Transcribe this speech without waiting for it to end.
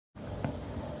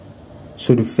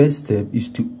So the first step is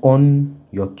to on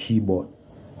your keyboard.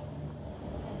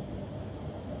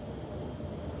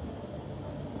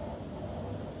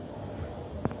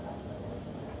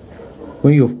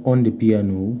 When you've on the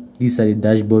piano, this is how the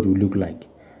dashboard will look like.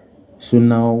 So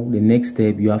now the next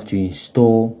step, you have to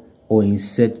install or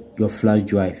insert your flash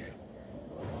drive.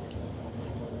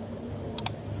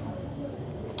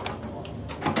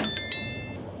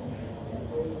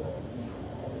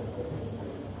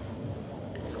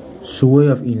 So when you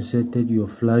have inserted your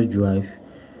flash drive,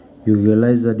 you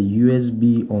realize that the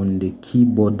USB on the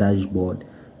keyboard dashboard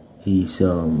is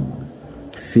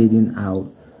fading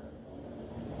out.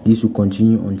 This will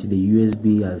continue until the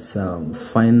USB has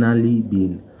finally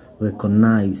been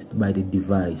recognized by the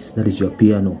device, that is your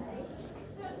piano.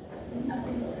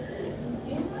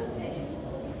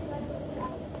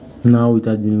 Now it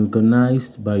has been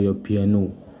recognized by your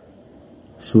piano.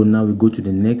 So now we go to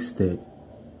the next step.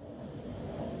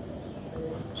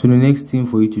 So the next thing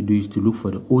for you to do is to look for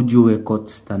the audio record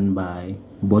standby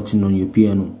button on your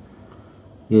piano.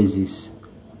 Here's this.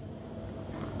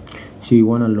 So you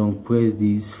want to long press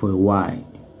this for a while.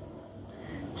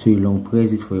 So you long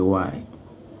press it for a while.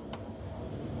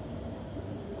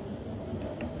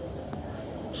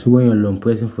 So when you're long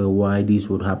pressing for a while, this is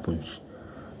what happens.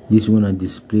 This is going to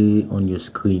display on your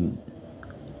screen.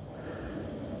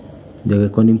 The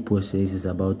recording process is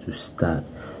about to start.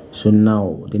 So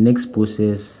now the next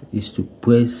process is to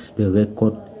press the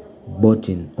record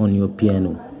button on your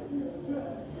piano.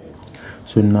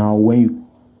 So now when you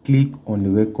click on the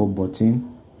record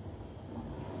button,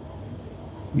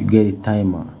 you get a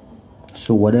timer.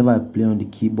 So whatever I play on the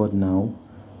keyboard now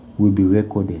will be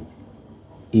recorded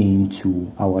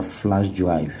into our flash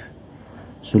drive.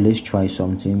 So let's try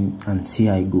something and see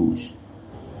how it goes.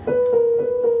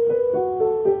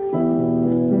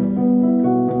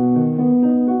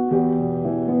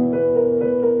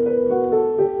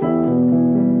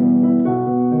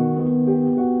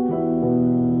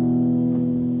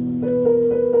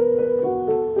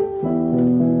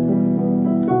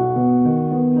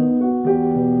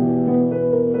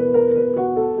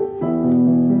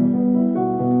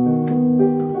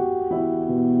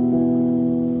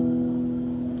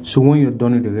 So when you're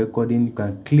done with the recording, you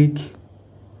can click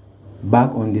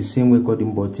back on the same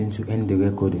recording button to end the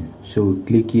recording. So we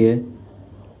click here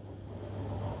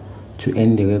to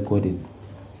end the recording.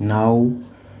 Now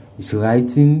it's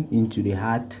writing into the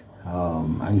heart,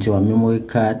 into our memory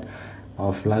card,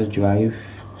 our flash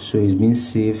drive. So it's been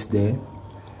saved there.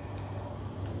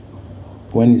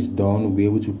 When it's done, we'll be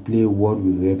able to play what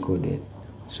we recorded.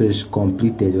 So it's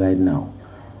completed right now.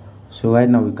 So right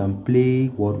now we can play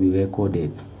what we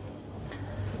recorded.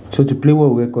 So to play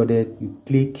what we recorded, you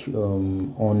click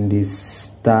on the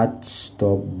start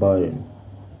stop button.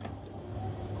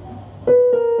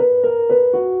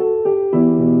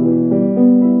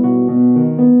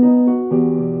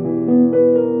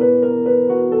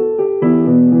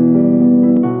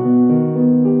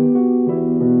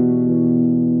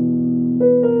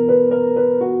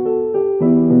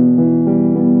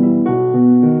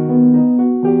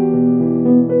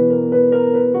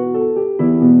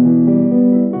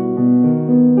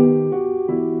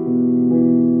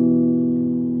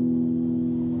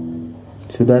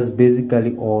 So that's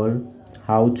basically all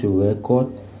how to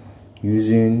record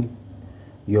using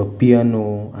your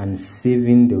piano and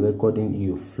saving the recording in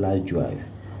your flash drive.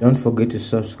 Don't forget to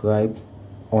subscribe.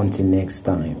 Until next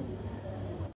time.